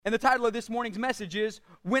And the title of this morning's message is,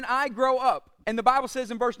 When I Grow Up. And the Bible says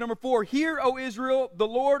in verse number 4, Hear, O Israel, the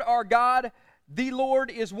Lord our God, the Lord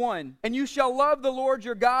is one. And you shall love the Lord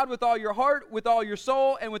your God with all your heart, with all your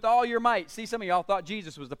soul, and with all your might. See, some of y'all thought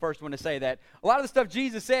Jesus was the first one to say that. A lot of the stuff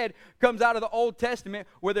Jesus said comes out of the Old Testament,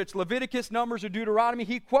 whether it's Leviticus, Numbers, or Deuteronomy.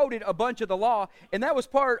 He quoted a bunch of the law, and that was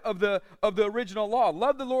part of the original law.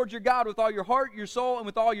 Love the Lord your God with all your heart, your soul, and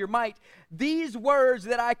with all your might. These words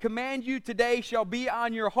that I command you today shall be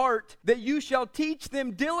on your heart, that you shall teach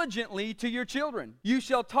them diligently to your children. You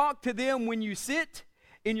shall talk to them when you sit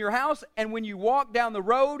in your house, and when you walk down the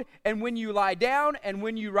road, and when you lie down, and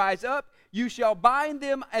when you rise up. You shall bind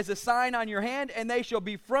them as a sign on your hand, and they shall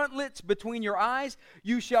be frontlets between your eyes.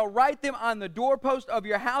 You shall write them on the doorpost of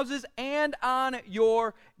your houses and on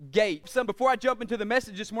your gates. So before I jump into the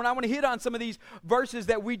message this morning, I want to hit on some of these verses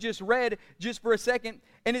that we just read just for a second.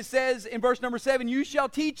 And it says in verse number 7, You shall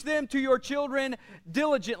teach them to your children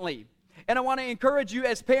diligently. And I want to encourage you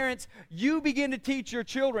as parents, you begin to teach your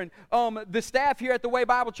children. The staff here at the Way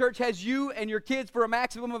Bible Church has you and your kids for a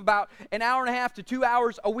maximum of about an hour and a half to 2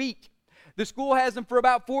 hours a week. The school has them for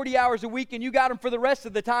about 40 hours a week, and you got them for the rest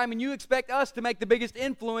of the time, and you expect us to make the biggest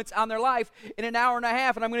influence on their life in an hour and a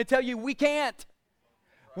half. And I'm going to tell you, we can't.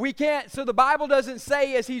 We can't. So the Bible doesn't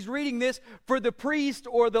say, as he's reading this, for the priest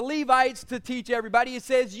or the Levites to teach everybody. It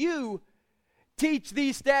says you teach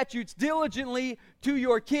these statutes diligently to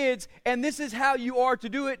your kids, and this is how you are to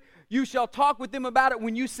do it. You shall talk with them about it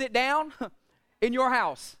when you sit down in your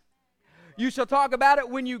house. You shall talk about it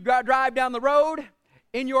when you drive down the road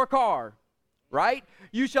in your car, right?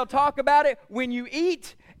 You shall talk about it when you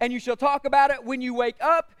eat, and you shall talk about it when you wake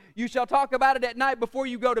up. You shall talk about it at night before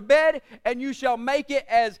you go to bed, and you shall make it,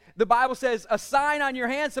 as the Bible says, a sign on your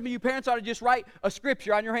hand. Some of you parents ought to just write a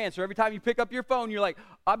scripture on your hand. So every time you pick up your phone, you're like,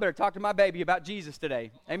 I better talk to my baby about Jesus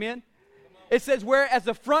today. Amen? It says, wear as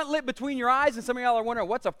a frontlet between your eyes. And some of y'all are wondering,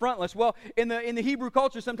 what's a frontlet? Well, in the Hebrew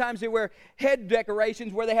culture, sometimes they wear head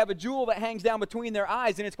decorations where they have a jewel that hangs down between their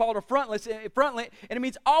eyes, and it's called a frontlet, and it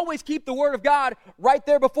means always keep the Word of God right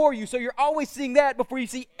there before you. So you're always seeing that before you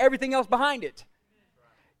see everything else behind it.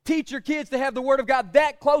 Teach your kids to have the Word of God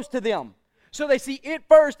that close to them, so they see it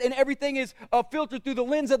first, and everything is filtered through the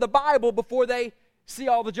lens of the Bible before they see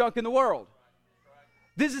all the junk in the world.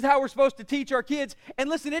 This is how we're supposed to teach our kids. And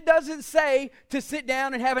listen, it doesn't say to sit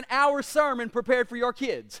down and have an hour sermon prepared for your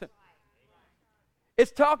kids.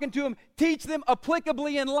 It's talking to them, teach them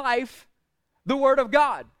applicably in life the Word of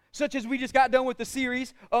God. Such as we just got done with the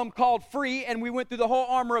series called Free, and we went through the whole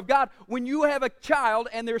armor of God. When you have a child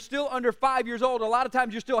and they're still under 5 years old, a lot of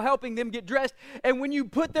times you're still helping them get dressed. And when you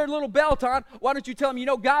put their little belt on, why don't you tell them,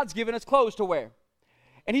 God's given us clothes to wear.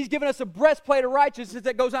 And he's given us a breastplate of righteousness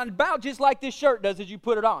that goes on about just like this shirt does as you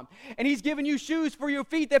put it on. And he's given you shoes for your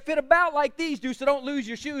feet that fit about like these do, so don't lose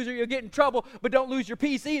your shoes or you'll get in trouble, but don't lose your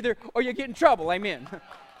peace either or you'll get in trouble. Amen.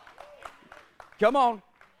 Come on.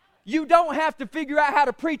 You don't have to figure out how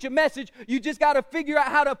to preach a message. You just got to figure out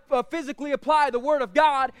how to physically apply the Word of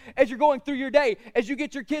God as you're going through your day, as you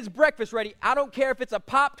get your kids' breakfast ready. I don't care if it's a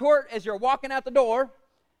Pop-Tart as you're walking out the door,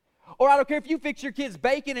 or I don't care if you fix your kids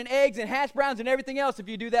bacon and eggs and hash browns and everything else. If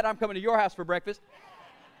you do that, I'm coming to your house for breakfast.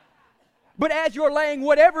 But as you're laying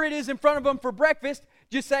whatever it is in front of them for breakfast,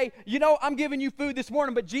 just say, I'm giving you food this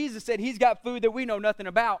morning, but Jesus said he's got food that we know nothing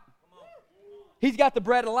about. He's got the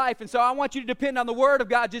bread of life, and so I want you to depend on the Word of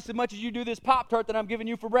God just as much as you do this Pop-Tart that I'm giving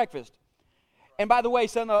you for breakfast. And by the way,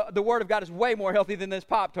 son, the Word of God is way more healthy than this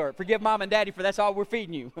Pop-Tart. Forgive Mom and Daddy for that's all we're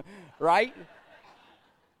feeding you, right?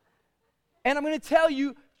 And I'm going to tell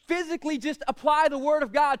you, physically just apply the Word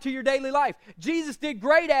of God to your daily life. Jesus did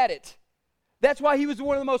great at it. That's why he was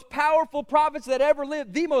one of the most powerful prophets that ever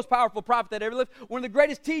lived, the most powerful prophet that ever lived, one of the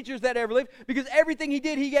greatest teachers that ever lived, because everything he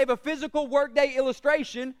did, he gave a physical workday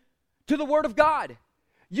illustration to the Word of God.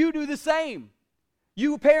 You do the same.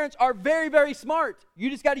 You parents are very, very smart. You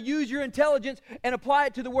just got to use your intelligence and apply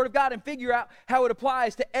it to the Word of God and figure out how it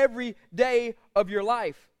applies to every day of your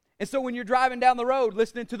life. And so when you're driving down the road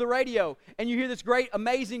listening to the radio and you hear this great,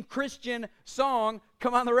 amazing Christian song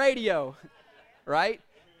come on the radio, right?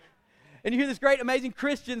 And you hear this great, amazing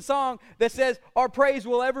Christian song that says, our praise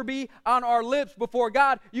will ever be on our lips before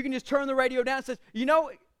God, you can just turn the radio down and say,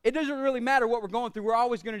 it doesn't really matter what we're going through. We're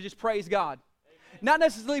always going to just praise God. Not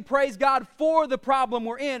necessarily praise God for the problem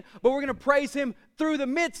we're in, but we're going to praise Him through the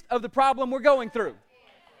midst of the problem we're going through.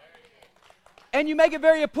 And you make it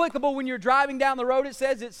very applicable when you're driving down the road. It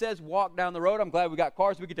says walk down the road. I'm glad we got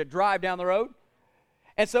cars. We get to drive down the road.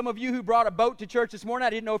 And some of you who brought a boat to church this morning, I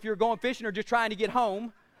didn't know if you were going fishing or just trying to get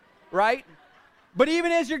home, right? But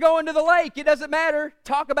even as you're going to the lake, it doesn't matter.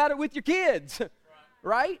 Talk about it with your kids,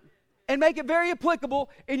 right? and make it very applicable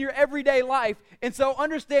in your everyday life. And so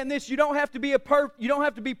understand this, you don't have to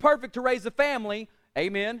be perfect to raise a family.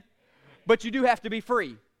 Amen. But you do have to be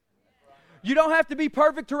free. You don't have to be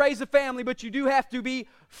perfect to raise a family, but you do have to be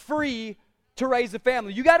free to raise a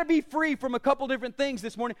family. You got to be free from a couple different things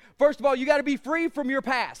this morning. First of all, you got to be free from your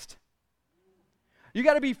past. You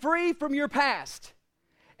got to be free from your past.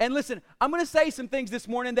 And listen, I'm going to say some things this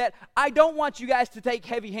morning that I don't want you guys to take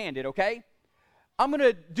heavy-handed, okay? I'm going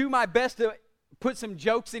to do my best to put some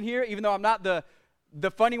jokes in here, even though I'm not the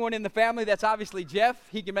funny one in the family. That's obviously Jeff.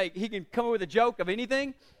 He can come up with a joke of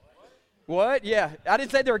anything. What? Yeah. I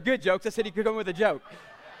didn't say they were good jokes. I said he could come up with a joke.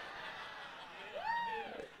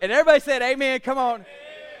 And everybody said amen. Come on.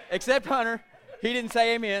 Except Hunter. He didn't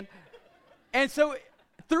say amen. And so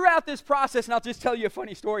throughout this process, and I'll just tell you a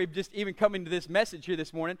funny story of just even coming to this message here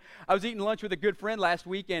this morning. I was eating lunch with a good friend last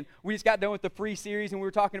week, and we just got done with the free series, and we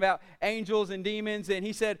were talking about angels and demons, and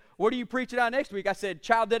he said, what are you preaching on next week? I said,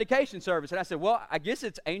 child dedication service. And I said, well, I guess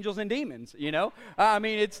it's angels and demons, you know? I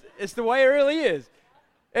mean, it's the way it really is.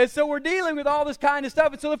 And so we're dealing with all this kind of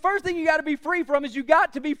stuff. And so the first thing you got to be free from is you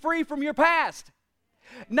got to be free from your past.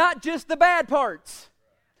 Not just the bad parts,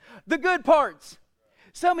 the good parts.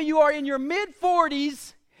 Some of you are in your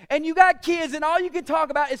mid-40s, and you got kids, and all you can talk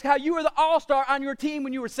about is how you were the all-star on your team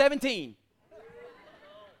when you were 17.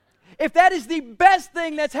 If that is the best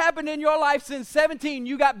thing that's happened in your life since 17,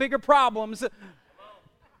 you got bigger problems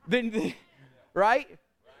than, right?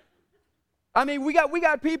 I mean, we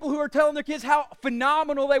got people who are telling their kids how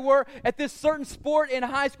phenomenal they were at this certain sport in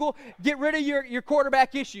high school. Get rid of your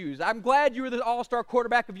quarterback issues. I'm glad you were the all-star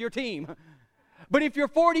quarterback of your team. But if you're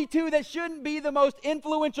 42, that shouldn't be the most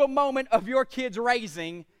influential moment of your kids'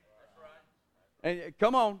 raising. And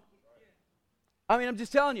come on. I mean, I'm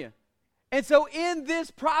just telling you. And so in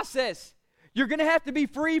this process, you're going to have to be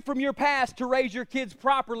free from your past to raise your kids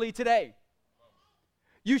properly today.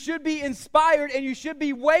 You should be inspired, and you should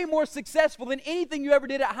be way more successful than anything you ever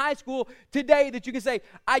did at high school today, that you can say,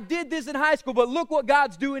 I did this in high school, but look what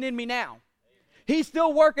God's doing in me now. He's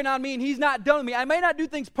still working on me, and He's not done with me. I may not do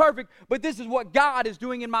things perfect, but this is what God is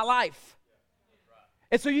doing in my life.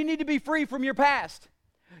 And so you need to be free from your past.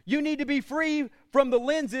 You need to be free from the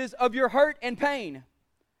lenses of your hurt and pain.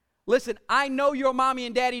 Listen, I know your mommy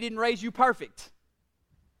and daddy didn't raise you perfect.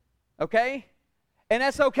 Okay? And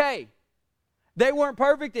that's okay. They weren't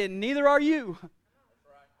perfect, and neither are you.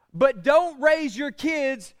 But don't raise your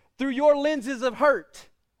kids through your lenses of hurt.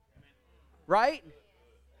 Right?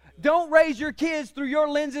 Don't raise your kids through your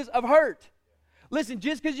lenses of hurt. Listen,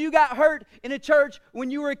 just because you got hurt in a church when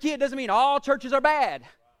you were a kid doesn't mean all churches are bad.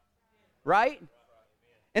 Right?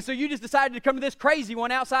 And so you just decided to come to this crazy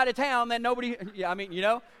one outside of town that nobody,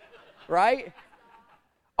 right?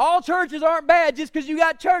 All churches aren't bad just because you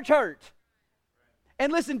got church hurt.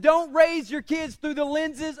 And listen, don't raise your kids through the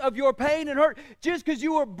lenses of your pain and hurt. Just because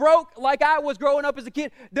you were broke like I was growing up as a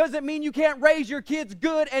kid doesn't mean you can't raise your kids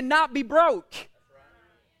good and not be broke.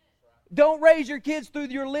 Don't raise your kids through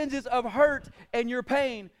your lenses of hurt and your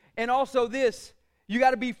pain. And also this, you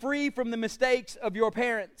got to be free from the mistakes of your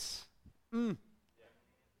parents.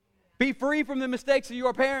 Be free from the mistakes of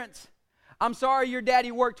your parents. I'm sorry your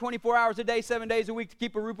daddy worked 24 hours a day, 7 days a week to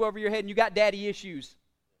keep a roof over your head, and you got daddy issues.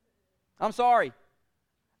 I'm sorry.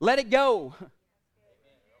 Let it go.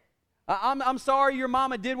 I'm sorry your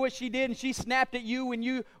mama did what she did and she snapped at you when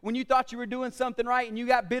you thought you were doing something right and you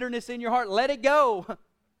got bitterness in your heart. Let it go.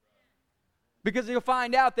 Because you'll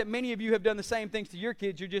find out that many of you have done the same things to your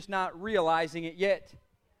kids. You're just not realizing it yet.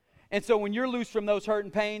 And so when you're loose from those hurt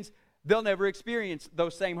and pains, they'll never experience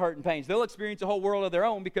those same hurt and pains. They'll experience a whole world of their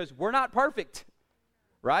own because we're not perfect.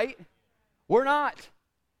 Right? We're not.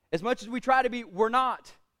 As much as we try to be, we're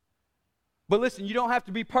not. But listen, you don't have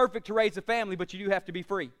to be perfect to raise a family, but you do have to be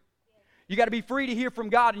free. You got to be free to hear from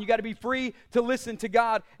God, and you got to be free to listen to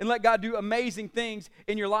God and let God do amazing things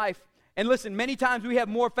in your life. And listen, many times we have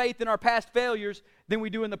more faith in our past failures than we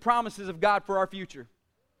do in the promises of God for our future.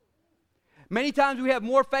 Many times we have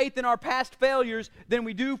more faith in our past failures than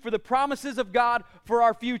we do for the promises of God for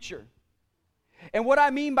our future. And what I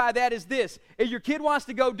mean by that is this. If your kid wants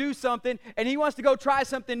to go do something and he wants to go try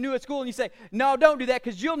something new at school and you say, no, don't do that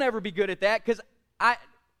because you'll never be good at that because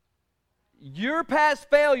your past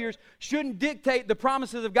failures shouldn't dictate the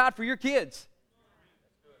promises of God for your kids.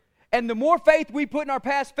 And the more faith we put in our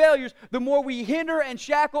past failures, the more we hinder and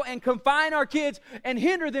shackle and confine our kids and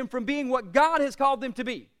hinder them from being what God has called them to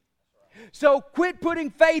be. So quit putting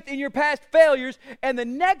faith in your past failures, and the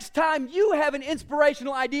next time you have an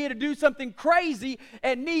inspirational idea to do something crazy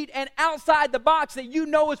and neat and outside the box that you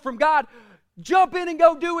know is from God, jump in and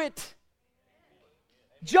go do it.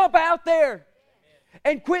 Jump out there.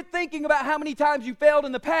 And quit thinking about how many times you failed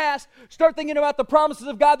in the past. Start thinking about the promises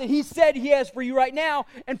of God that He said He has for you right now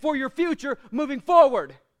and for your future moving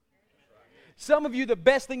forward. Some of you, the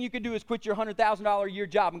best thing you could do is quit your $100,000 a year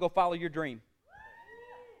job and go follow your dream.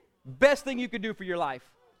 Best thing you could do for your life.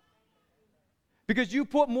 Because you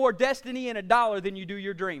put more destiny in a dollar than you do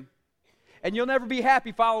your dream. And you'll never be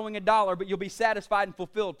happy following a dollar, but you'll be satisfied and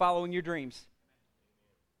fulfilled following your dreams.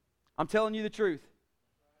 I'm telling you the truth.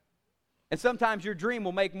 And sometimes your dream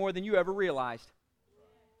will make more than you ever realized.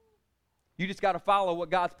 You just got to follow what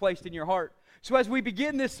God's placed in your heart. So as we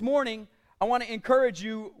begin this morning, I want to encourage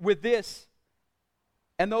you with this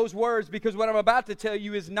and those words, because what I'm about to tell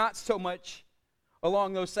you is not so much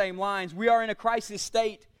along those same lines. We are in a crisis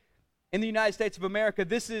state in the United States of America.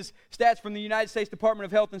 This is stats from the United States Department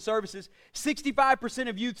of Health and Services. 65%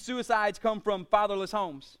 of youth suicides come from fatherless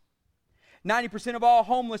homes. 90% of all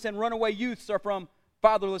homeless and runaway youths are from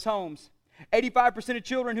fatherless homes. 85% of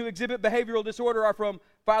children who exhibit behavioral disorder are from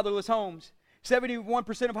fatherless homes.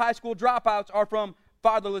 71% of high school dropouts are from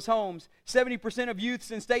fatherless homes. 70% of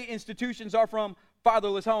youths in state institutions are from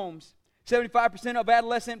fatherless homes. 75% of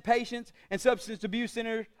adolescent patients and substance abuse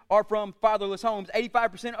centers are from fatherless homes.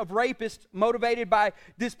 85% of rapists motivated by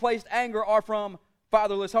displaced anger are from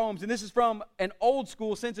fatherless homes. And this is from an old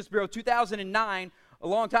school Census Bureau, 2009, a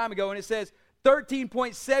long time ago, and it says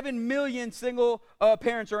 13.7 million single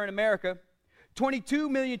parents are in America. 22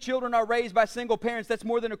 million children are raised by single parents. That's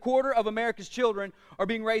more than a quarter of America's children are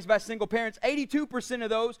being raised by single parents. 82% of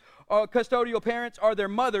those custodial parents are their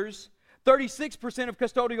mothers. 36% of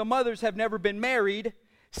custodial mothers have never been married.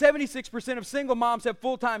 76% of single moms have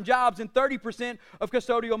full-time jobs, and 30% of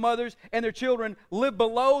custodial mothers and their children live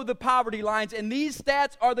below the poverty lines. And these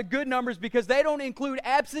stats are the good numbers because they don't include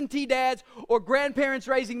absentee dads or grandparents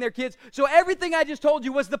raising their kids. So everything I just told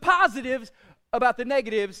you was the positives about the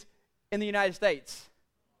negatives in the United States.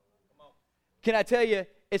 Can I tell you,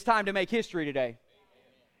 it's time to make history today.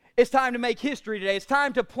 It's time to make history today. It's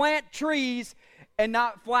time to plant trees and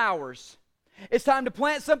not flowers. It's time to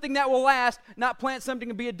plant something that will last, not plant something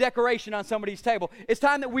to be a decoration on somebody's table. It's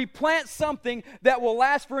time that we plant something that will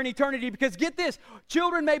last for an eternity, because get this,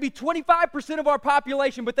 children may be 25% of our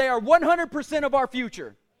population, but they are 100% of our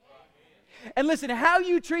future. And listen, how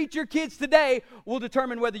you treat your kids today will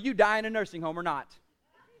determine whether you die in a nursing home or not.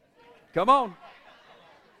 Come on.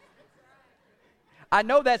 I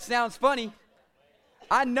know that sounds funny.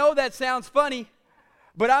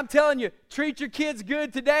 But I'm telling you, treat your kids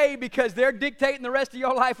good today, because they're dictating the rest of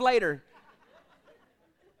your life later.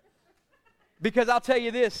 Because I'll tell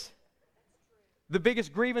you this, the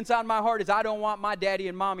biggest grievance on my heart is I don't want my daddy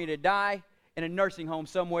and mommy to die in a nursing home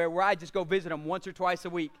somewhere where I just go visit them once or twice a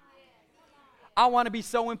week. I want to be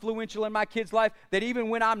so influential in my kids' life that even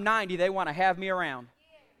when I'm 90, they want to have me around.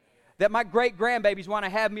 That my great-grandbabies want to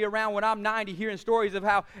have me around when I'm 90, hearing stories of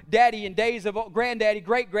how daddy in days of old, granddaddy,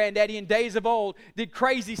 great-granddaddy in days of old did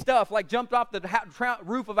crazy stuff, like jumped off the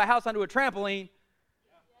roof of a house onto a trampoline.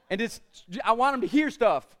 And I want them to hear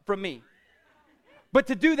stuff from me. But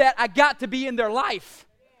to do that, I got to be in their life.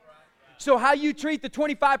 So how you treat the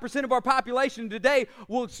 25% of our population today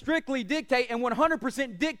will strictly dictate and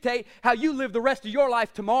 100% dictate how you live the rest of your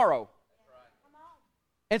life tomorrow.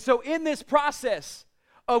 And so in this process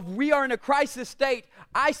of we are in a crisis state,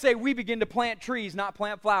 I say we begin to plant trees, not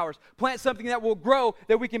plant flowers. Plant something that will grow,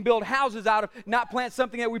 that we can build houses out of, not plant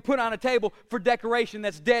something that we put on a table for decoration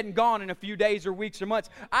that's dead and gone in a few days or weeks or months.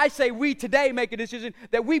 I say we today make a decision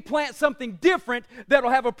that we plant something different that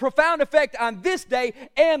will have a profound effect on this day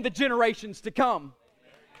and the generations to come.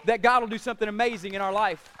 That God will do something amazing in our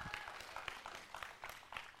life.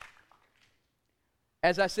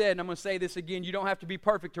 As I said, and I'm going to say this again, you don't have to be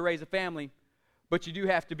perfect to raise a family, but you do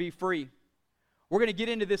have to be free. We're going to get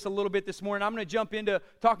into this a little bit this morning. I'm going to jump into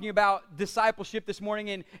talking about discipleship this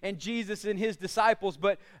morning and Jesus and his disciples.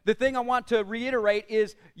 But the thing I want to reiterate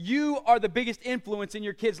is you are the biggest influence in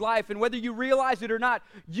your kid's life. And whether you realize it or not,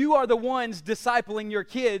 you are the ones discipling your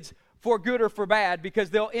kids for good or for bad, because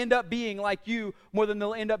they'll end up being like you more than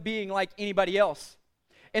they'll end up being like anybody else.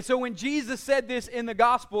 And so when Jesus said this in the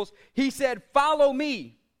Gospels, he said, "Follow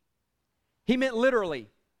me." He meant literally.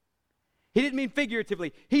 He didn't mean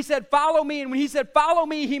figuratively. He said, "Follow me." And when he said, "Follow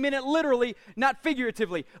me," he meant it literally, not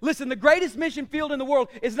figuratively. Listen, the greatest mission field in the world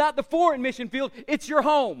is not the foreign mission field, it's your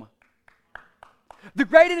home. The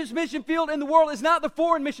greatest mission field in the world is not the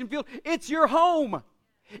foreign mission field, it's your home.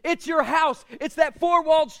 It's your house. It's that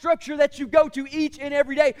four-walled structure that you go to each and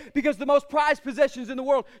every day, because the most prized possessions in the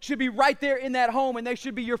world should be right there in that home, and they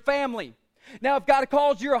should be your family. Now, if God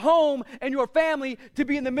calls your home and your family to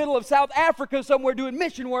be in the middle of South Africa somewhere doing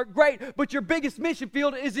mission work, great, but your biggest mission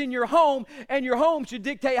field is in your home, and your home should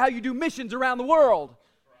dictate how you do missions around the world.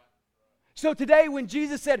 So today, when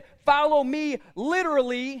Jesus said, follow me,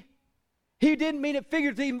 literally, he didn't mean it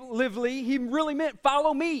figuratively. He really meant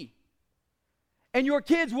follow me. And your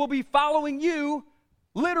kids will be following you,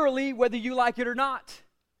 literally, whether you like it or not.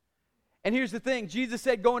 And here's the thing. Jesus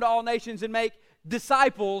said, go into all nations and make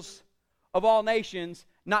disciples of all nations,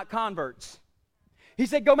 not converts. He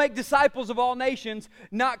said, go make disciples of all nations,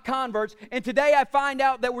 not converts. And today I find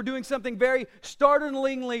out that we're doing something very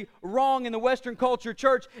startlingly wrong in the Western culture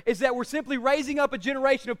church, is that we're simply raising up a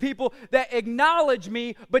generation of people that acknowledge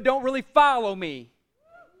me but don't really follow me.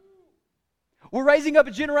 We're raising up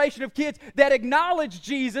a generation of kids that acknowledge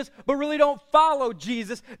Jesus, but really don't follow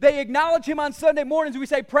Jesus. They acknowledge him on Sunday mornings. We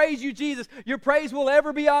say, praise you, Jesus. Your praise will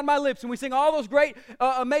ever be on my lips. And we sing all those great,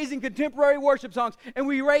 amazing contemporary worship songs. And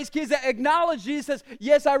we raise kids that acknowledge Jesus, says,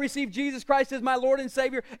 yes, I receive Jesus Christ as my Lord and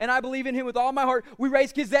Savior, and I believe in him with all my heart. We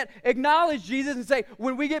raise kids that acknowledge Jesus and say,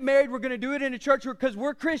 when we get married, we're going to do it in a church because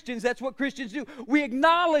we're Christians. That's what Christians do. We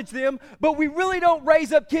acknowledge them, but we really don't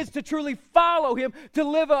raise up kids to truly follow him, to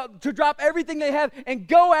live up, to drop everything they have and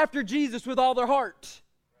go after Jesus with all their heart.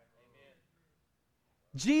 Amen.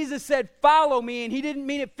 Jesus said, follow me, and he didn't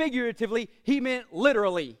mean it figuratively, he meant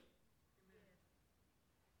literally.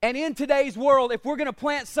 And in today's world, if we're going to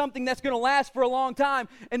plant something that's going to last for a long time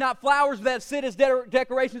and not flowers that sit as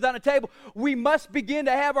decorations on a table, we must begin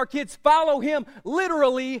to have our kids follow him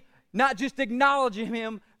literally, not just acknowledging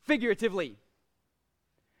him figuratively.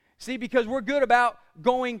 See, because we're good about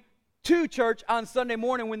going to church on Sunday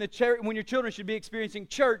morning when your children should be experiencing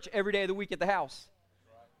church every day of the week at the house.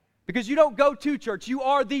 Because you don't go to church, you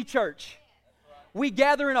are the church. We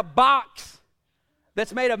gather in a box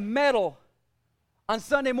that's made of metal on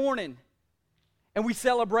Sunday morning, and we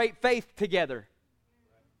celebrate faith together.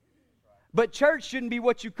 But church shouldn't be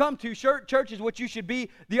what you come to. Church is what you should be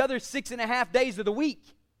the other 6.5 days of the week.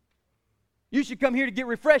 You should come here to get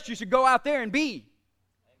refreshed. You should go out there and be.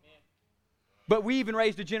 But we even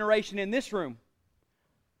raised a generation in this room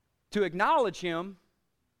to acknowledge him,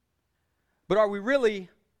 but are we really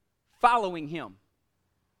following him?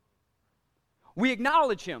 We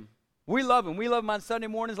acknowledge him. We love him. We love him on Sunday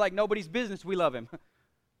mornings like nobody's business. We love him.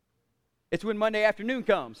 It's when Monday afternoon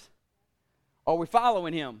comes. Are we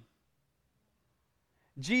following him?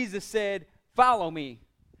 Jesus said, follow me,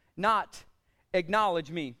 not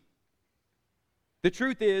acknowledge me. The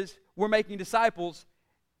truth is, we're making disciples,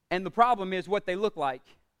 and the problem is what they look like.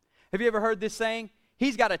 Have you ever heard this saying?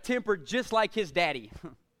 He's got a temper just like his daddy.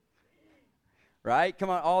 Right? Come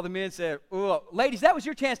on, all the men said, ooh. Ladies, that was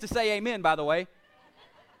your chance to say amen, by the way.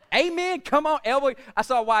 Amen, come on, elbow. I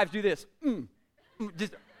saw wives do this.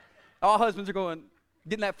 Just, all husbands are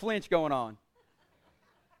getting that flinch going on.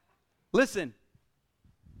 Listen,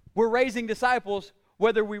 we're raising disciples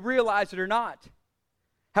whether we realize it or not.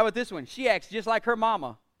 How about this one? She acts just like her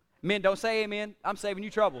mama. Men, don't say amen. I'm saving you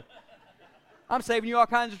trouble. I'm saving you all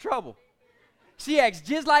kinds of trouble. She acts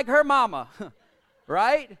just like her mama,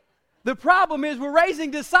 right? The problem is we're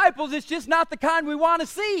raising disciples. It's just not the kind we want to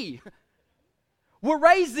see. We're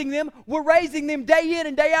raising them day in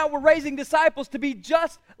and day out. We're raising disciples to be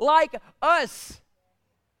just like us.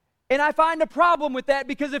 And I find a problem with that,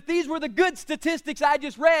 because if these were the good statistics I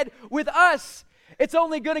just read with us, it's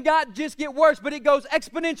only going to just get worse, but it goes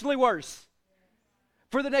exponentially worse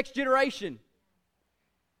for the next generation.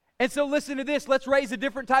 And so listen to this. Let's raise a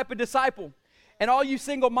different type of disciple. And all you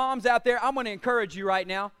single moms out there, I'm going to encourage you right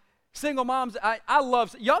now. Single moms, I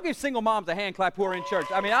love, y'all give single moms a hand clap who are in church.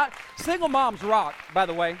 I mean, single moms rock, by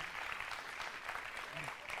the way.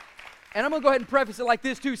 And I'm going to go ahead and preface it like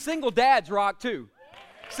this too. Single dads rock too.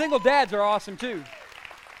 Single dads are awesome too.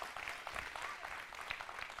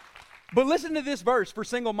 But listen to this verse for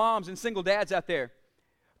single moms and single dads out there.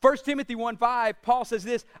 1 Timothy 1:5, Paul says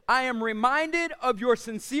this, I am reminded of your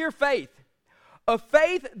sincere faith, a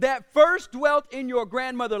faith that first dwelt in your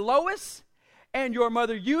grandmother Lois and your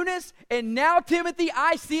mother Eunice, and now, Timothy,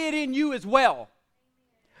 I see it in you as well.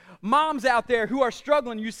 Moms out there who are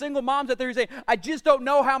struggling, you single moms out there who say, I just don't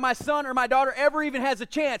know how my son or my daughter ever even has a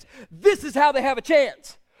chance. This is how they have a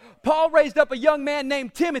chance. Paul raised up a young man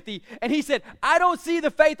named Timothy, and he said, I don't see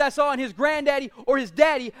the faith I saw in his granddaddy or his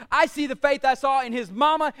daddy. I see the faith I saw in his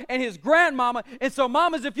mama and his grandmama. And so,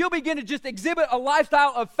 mamas, if you'll begin to just exhibit a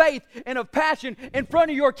lifestyle of faith and of passion in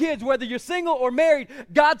front of your kids, whether you're single or married,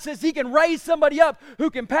 God says he can raise somebody up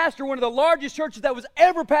who can pastor one of the largest churches that was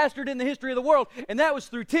ever pastored in the history of the world, and that was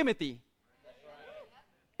through Timothy.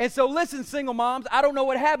 And so listen, single moms, I don't know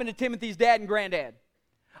what happened to Timothy's dad and granddad.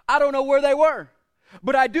 I don't know where they were.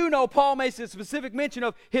 But I do know Paul makes a specific mention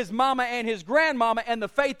of his mama and his grandmama, and the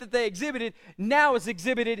faith that they exhibited now is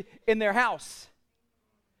exhibited in their house.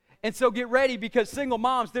 And so get ready, because single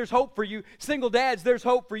moms, there's hope for you. Single dads, there's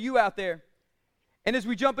hope for you out there. And as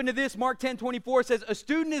we jump into this, Mark 10:24 says, a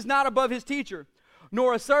student is not above his teacher,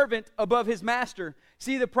 nor a servant above his master.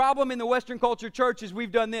 See, the problem in the Western culture church is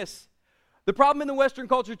we've done this. The problem in the Western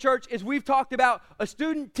culture church is we've talked about a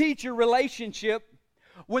student-teacher relationship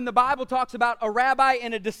when the Bible talks about a rabbi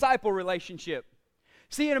and a disciple relationship.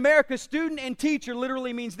 See, in America, student and teacher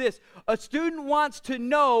literally means this. A student wants to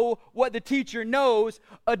know what the teacher knows.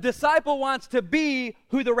 A disciple wants to be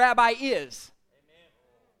who the rabbi is.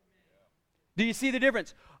 Do you see the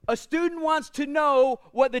difference? A student wants to know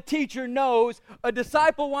what the teacher knows. A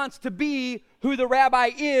disciple wants to be who the rabbi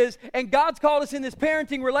is. And God's called us in this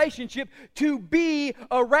parenting relationship to be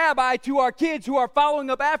a rabbi to our kids who are following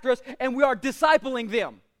up after us, and we are discipling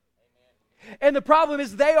them. Amen. And the problem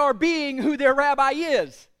is they are being who their rabbi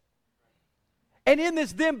is. And in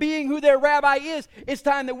this them being who their rabbi is, it's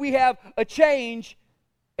time that we have a change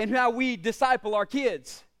in how we disciple our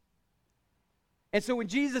kids. And so when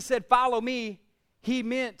Jesus said, follow me, he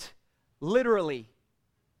meant literally.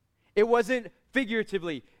 It wasn't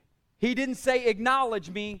figuratively. He didn't say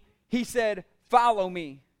acknowledge me. He said follow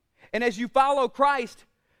me. And as you follow Christ,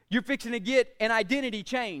 you're fixing to get an identity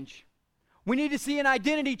change. We need to see an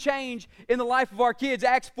identity change in the life of our kids.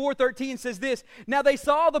 Acts 4:13 says this, now they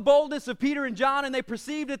saw the boldness of Peter and John, and they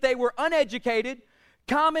perceived that they were uneducated,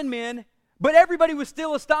 common men, but everybody was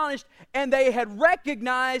still astonished, and they had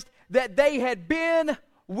recognized that they had been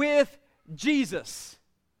with Jesus.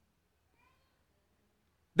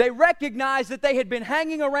 They recognized that they had been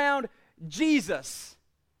hanging around Jesus.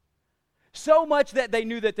 So much that they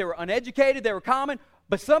knew that they were uneducated, they were common,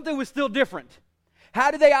 but something was still different. How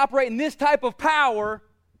did they operate in this type of power,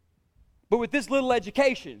 but with this little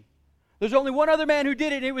education? There's only one other man who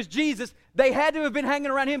did it, and it was Jesus. They had to have been hanging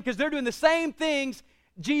around him because they're doing the same things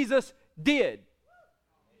Jesus did.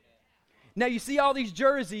 Now you see all these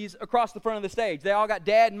jerseys across the front of the stage. They all got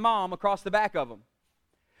dad and mom across the back of them.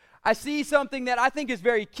 I see something that I think is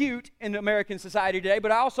very cute in American society today,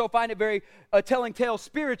 but I also find it very telling tale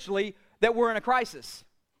spiritually that we're in a crisis.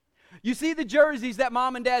 You see the jerseys that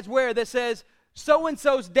mom and dads wear that says,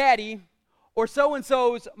 so-and-so's daddy or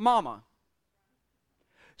so-and-so's mama.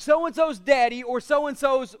 So-and-so's daddy or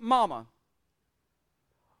so-and-so's mama.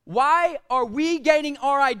 Why are we gaining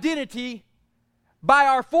our identity by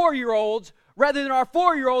our 4-year-olds rather than our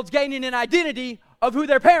 4-year-olds gaining an identity of who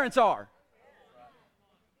their parents are?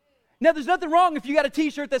 Now, there's nothing wrong if you got a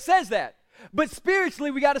t-shirt that says that, but spiritually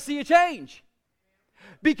we got to see a change.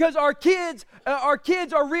 Because our kids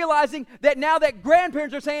are realizing that now that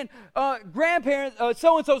grandparents are saying,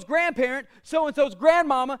 so-and-so's grandparent, so-and-so's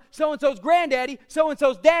grandmama, so-and-so's granddaddy,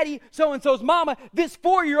 so-and-so's daddy, so-and-so's mama, this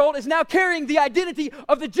 4-year-old is now carrying the identity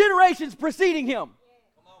of the generations preceding him.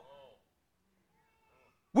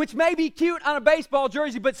 Which may be cute on a baseball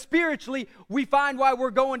jersey, but spiritually, we find why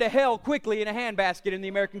we're going to hell quickly in a handbasket in the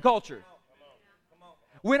American culture.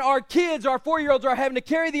 When our kids, our 4-year-olds, are having to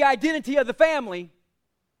carry the identity of the family,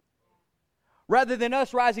 rather than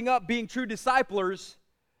us rising up being true disciplers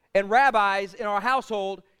and rabbis in our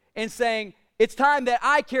household and saying, it's time that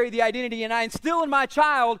I carry the identity and I instill in my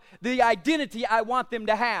child the identity I want them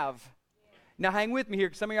to have. Now hang with me here,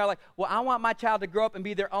 because some of you are like, well, I want my child to grow up and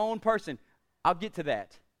be their own person. I'll get to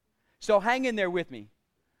that. So hang in there with me.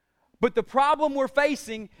 But the problem we're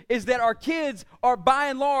facing is that our kids are by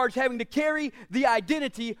and large having to carry the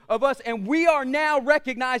identity of us, and we are now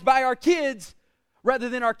recognized by our kids rather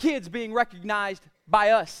than our kids being recognized by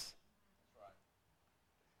us.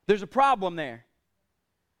 There's a problem there.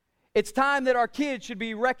 It's time that our kids should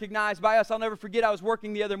be recognized by us. I'll never forget, I was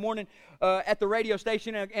working the other morning at the radio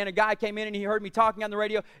station, and a guy came in and he heard me talking on the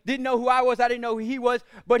radio. Didn't know who I was, I didn't know who he was,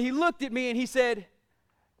 but he looked at me and he said,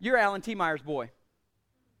 "You're Alan T. Myers' boy."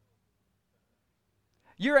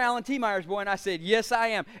 "You're Alan T. Myers' boy." And I said, "Yes, I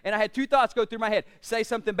am." And I had two thoughts go through my head. Say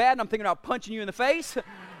something bad, and I'm thinking about punching you in the face.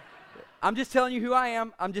 I'm just telling you who I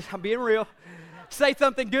am. I'm being real. Say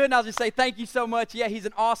something good, and I'll just say, "Thank you so much. Yeah, he's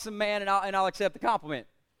an awesome man," and I'll accept the compliment.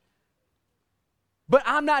 But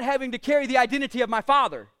I'm not having to carry the identity of my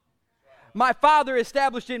father. My father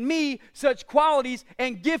established in me such qualities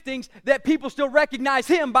and giftings that people still recognize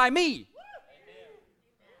him by me.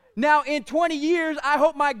 Now, in 20 years, I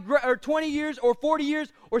hope or 20 years or 40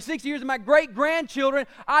 years or 60 years of my great-grandchildren,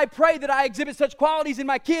 I pray that I exhibit such qualities in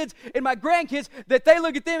my kids and my grandkids that they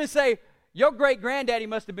look at them and say, "Your great-granddaddy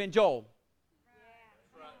must have been Joel."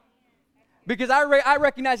 Because I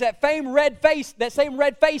recognize that same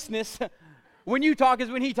red-facedness When you talk is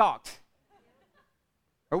when he talks.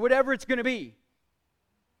 Or whatever it's going to be.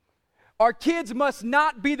 Our kids must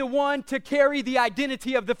not be the one to carry the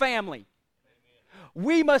identity of the family.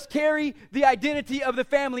 We must carry the identity of the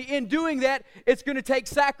family. In doing that, it's going to take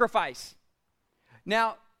sacrifice.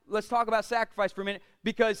 Now, let's talk about sacrifice for a minute,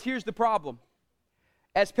 because here's the problem.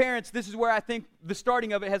 As parents, this is where I think the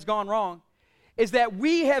starting of it has gone wrong, is that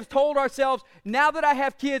we have told ourselves, now that I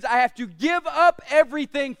have kids, I have to give up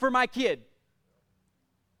everything for my kid.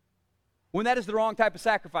 When that is the wrong type of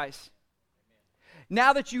sacrifice.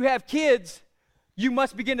 Now that you have kids, you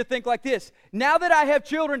must begin to think like this. Now that I have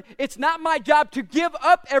children, it's not my job to give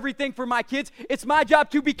up everything for my kids. It's my job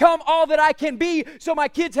to become all that I can be so my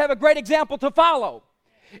kids have a great example to follow.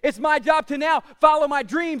 It's my job to now follow my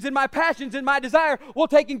dreams and my passions and my desire while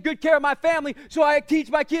taking good care of my family, so I teach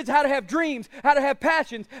my kids how to have dreams, how to have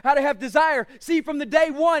passions, how to have desire. See, from the day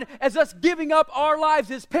one, as us giving up our lives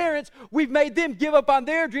as parents, we've made them give up on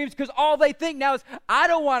their dreams, because all they think now is, I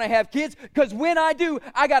don't want to have kids, because when I do,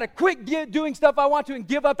 I got to quit doing stuff I want to and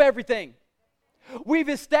give up everything. We've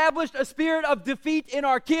established a spirit of defeat in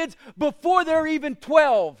our kids before they're even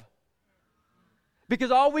 12. Because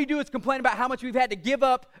all we do is complain about how much we've had to give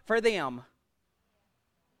up for them.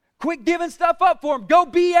 Quit giving stuff up for them. Go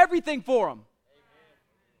be everything for them.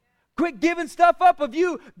 Quit giving stuff up of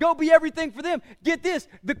you. Go be everything for them. Get this.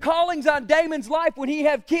 The callings on Damon's life when he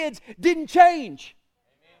had kids didn't change.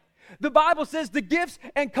 The Bible says the gifts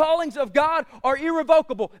and callings of God are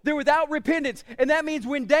irrevocable. They're without repentance. And that means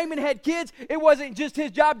when Damon had kids, it wasn't just his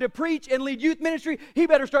job to preach and lead youth ministry. He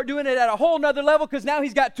better start doing it at a whole nother level, because now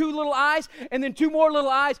he's got 2 little eyes and then 2 more little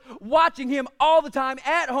eyes watching him all the time,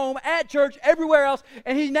 at home, at church, everywhere else.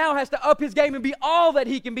 And he now has to up his game and be all that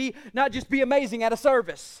he can be, not just be amazing at a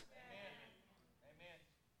service. Amen.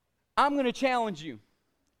 I'm going to challenge you.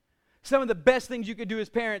 Some of the best things you could do as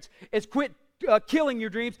parents is quit killing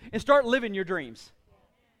your dreams and start living your dreams.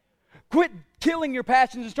 Quit killing your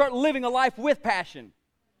passions and start living a life with passion.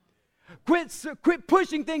 Quit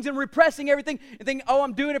pushing things and repressing everything and thinking, oh,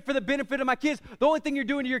 I'm doing it for the benefit of my kids. The only thing you're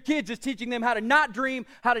doing to your kids is teaching them how to not dream,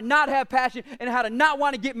 how to not have passion, and how to not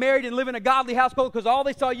want to get married and live in a godly household, because all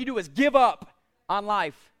they saw you do is give up on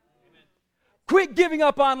life. Amen. Quit giving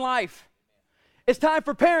up on life. It's time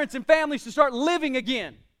for parents and families to start living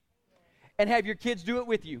again and have your kids do it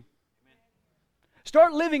with you.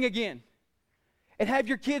 Start living again and have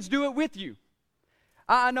your kids do it with you.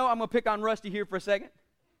 I know I'm going to pick on Rusty here for a second.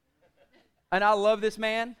 And I love this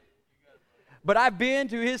man. But I've been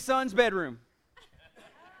to his son's bedroom.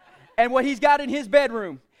 And what he's got in his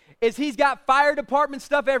bedroom is he's got fire department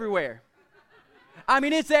stuff everywhere. I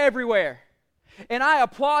mean, it's everywhere. And I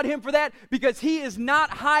applaud him for that, because he is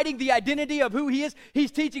not hiding the identity of who he is.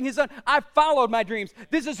 He's teaching his son, I followed my dreams.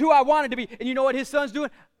 This is who I wanted to be. And you know what his son's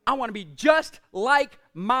doing? I want to be just like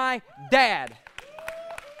my dad.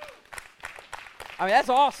 I mean, that's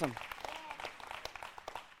awesome.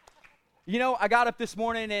 You know, I got up this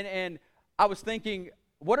morning and I was thinking,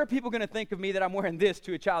 what are people going to think of me that I'm wearing this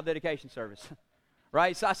to a child dedication service?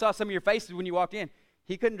 Right? So I saw some of your faces when you walked in.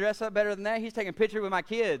 He couldn't dress up better than that. He's taking pictures with my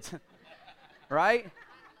kids. Right?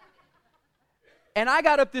 And I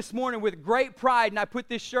got up this morning with great pride, and I put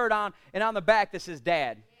this shirt on, and on the back that says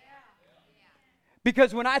Dad.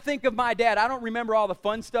 Because when I think of my dad, I don't remember all the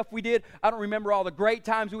fun stuff we did. I don't remember all the great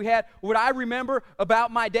times we had. What I remember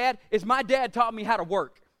about my dad is my dad taught me how to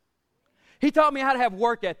work. He taught me how to have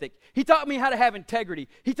work ethic. He taught me how to have integrity.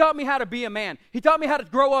 He taught me how to be a man. He taught me how to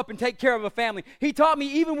grow up and take care of a family. He taught me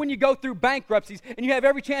even when you go through bankruptcies and you have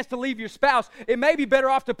every chance to leave your spouse, it may be better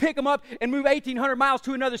off to pick them up and move 1,800 miles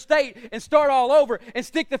to another state and start all over and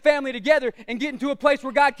stick the family together and get into a place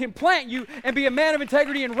where God can plant you and be a man of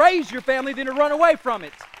integrity and raise your family than to run away from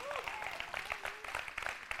it.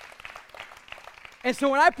 And so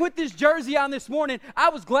when I put this jersey on this morning, I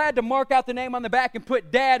was glad to mark out the name on the back and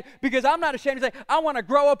put Dad, because I'm not ashamed to say I want to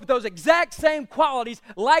grow up with those exact same qualities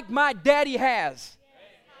like my daddy has.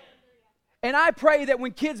 And I pray that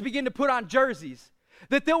when kids begin to put on jerseys,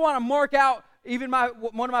 that they'll want to mark out, even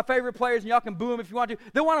one of my favorite players, and y'all can boo him if you want to,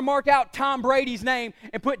 they'll want to mark out Tom Brady's name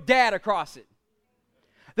and put Dad across it.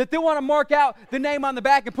 That they'll want to mark out the name on the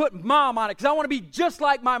back and put Mom on it, because I want to be just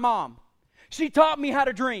like my mom. She taught me how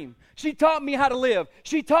to dream. She taught me how to live.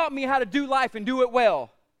 She taught me how to do life and do it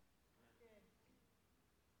well.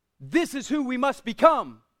 This is who we must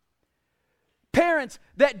become. Parents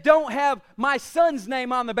that don't have my son's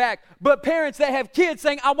name on the back, but parents that have kids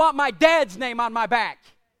saying, I want my dad's name on my back.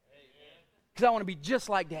 Because I want to be just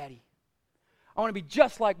like Daddy. I want to be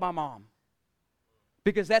just like my mom.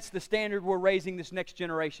 Because that's the standard we're raising this next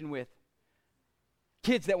generation with.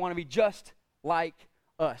 Kids that want to be just like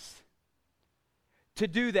us. to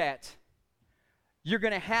do that, you're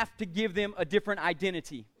going to have to give them a different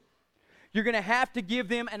identity. You're going to have to give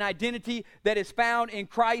them an identity that is found in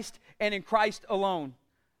Christ and in Christ alone.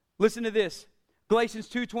 Listen to this. Galatians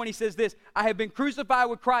 2:20 says this, I have been crucified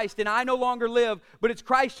with Christ, and I no longer live, but it's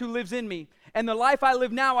Christ who lives in me. And the life I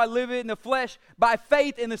live now, I live it in the flesh by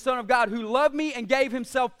faith in the Son of God who loved me and gave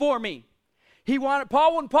himself for me.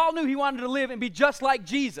 Paul knew he wanted to live and be just like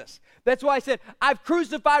Jesus. That's why I said, I've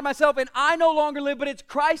crucified myself and I no longer live, but it's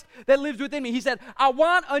Christ that lives within me. He said, I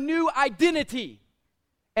want a new identity.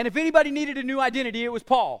 And if anybody needed a new identity, it was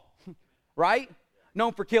Paul, right?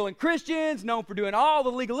 Known for killing Christians, known for doing all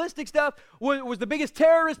the legalistic stuff, was the biggest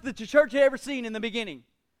terrorist that the church had ever seen in the beginning.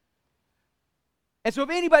 And so if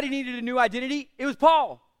anybody needed a new identity, it was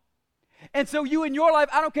Paul. And so you in your life,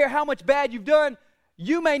 I don't care how much bad you've done,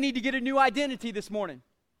 you may need to get a new identity this morning.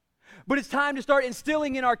 But it's time to start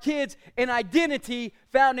instilling in our kids an identity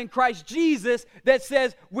found in Christ Jesus that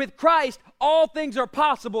says, with Christ, all things are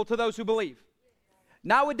possible to those who believe.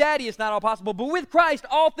 Not with Daddy, it's not all possible, but with Christ,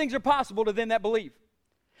 all things are possible to them that believe.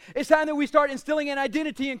 It's time that we start instilling an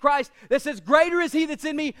identity in Christ that says, greater is He that's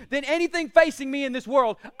in me than anything facing me in this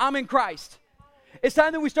world. I'm in Christ. It's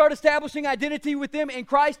time that we start establishing identity with them in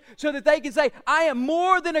Christ so that they can say, I am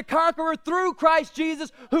more than a conqueror through Christ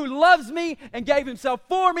Jesus who loves me and gave Himself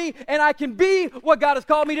for me, and I can be what God has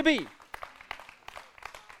called me to be.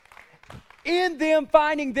 In them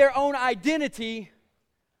finding their own identity,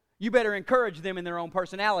 you better encourage them in their own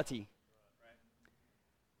personality.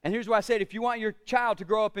 And here's why I said, if you want your child to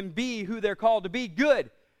grow up and be who they're called to be, good.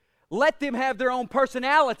 Let them have their own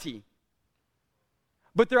personality.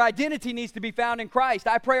 But their identity needs to be found in Christ.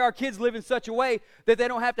 I pray our kids live in such a way that they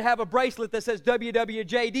don't have to have a bracelet that says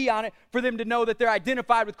WWJD on it for them to know that they're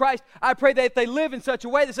identified with Christ. I pray that they live in such a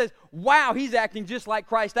way that says, wow, he's acting just like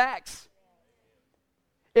Christ acts.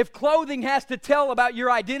 If clothing has to tell about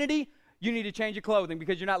your identity, you need to change your clothing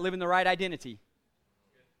because you're not living the right identity.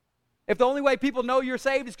 If the only way people know you're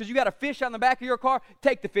saved is because you got a fish on the back of your car,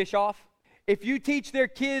 take the fish off. If you teach their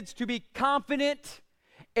kids to be confident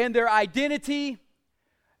in their identity,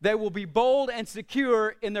 they will be bold and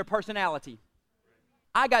secure in their personality.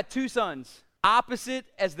 I got two sons, opposite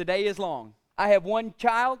as the day is long. I have one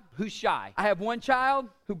child who's shy. I have one child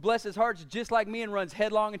who, bless his heart, is just like me and runs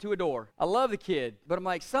headlong into a door. I love the kid, but I'm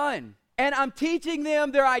like, son. And I'm teaching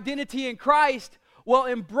them their identity in Christ while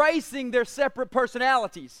embracing their separate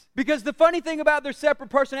personalities. Because the funny thing about their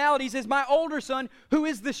separate personalities is my older son, who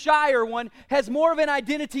is the shyer one, has more of an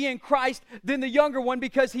identity in Christ than the younger one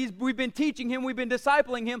because we've been teaching him, we've been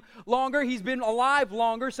discipling him longer, he's been alive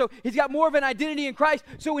longer, so he's got more of an identity in Christ.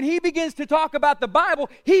 So when he begins to talk about the Bible,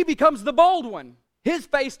 he becomes the bold one. His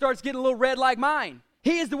face starts getting a little red like mine.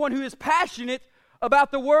 He is the one who is passionate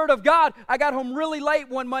about the Word of God. I got home really late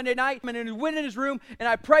one Monday night, and he went in his room, and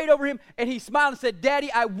I prayed over him, and he smiled and said,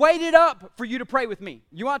 Daddy, I waited up for you to pray with me.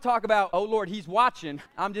 You want to talk about, oh Lord, he's watching.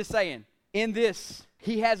 I'm just saying, in this,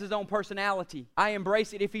 he has his own personality. I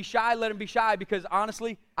embrace it. If he's shy, let him be shy, because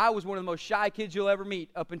honestly, I was one of the most shy kids you'll ever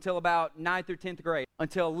meet up until about 9th or 10th grade,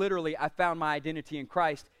 until literally I found my identity in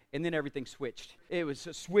Christ, and then everything switched. It was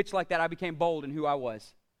a switch like that. I became bold in who I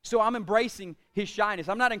was. So I'm embracing his shyness.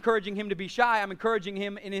 I'm not encouraging him to be shy. I'm encouraging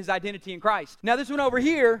him in his identity in Christ. Now this one over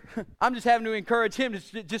here, I'm just having to encourage him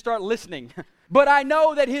to just start listening. But I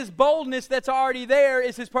know that his boldness that's already there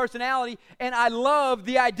is his personality, and I love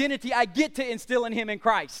the identity I get to instill in him in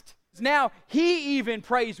Christ. Now, he even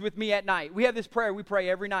prays with me at night. We have this prayer we pray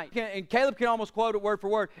every night. And Caleb can almost quote it word for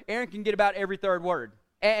word. Aaron can get about every third word.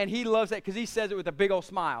 And he loves that because he says it with a big old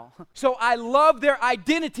smile. So I love their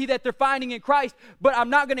identity that they're finding in Christ, but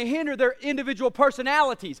I'm not going to hinder their individual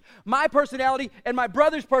personalities. My personality and my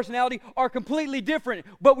brother's personality are completely different,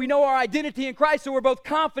 but we know our identity in Christ, so we're both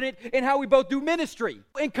confident in how we both do ministry.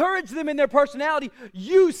 Encourage them in their personality.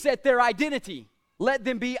 You set their identity. Let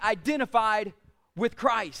them be identified with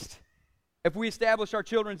Christ. If we establish our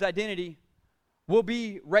children's identity, we'll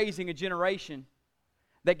be raising a generation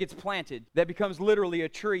that gets planted, that becomes literally a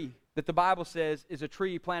tree that the Bible says is a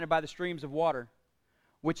tree planted by the streams of water,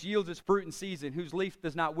 which yields its fruit in season, whose leaf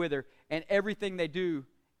does not wither, and everything they do,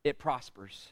 it prospers.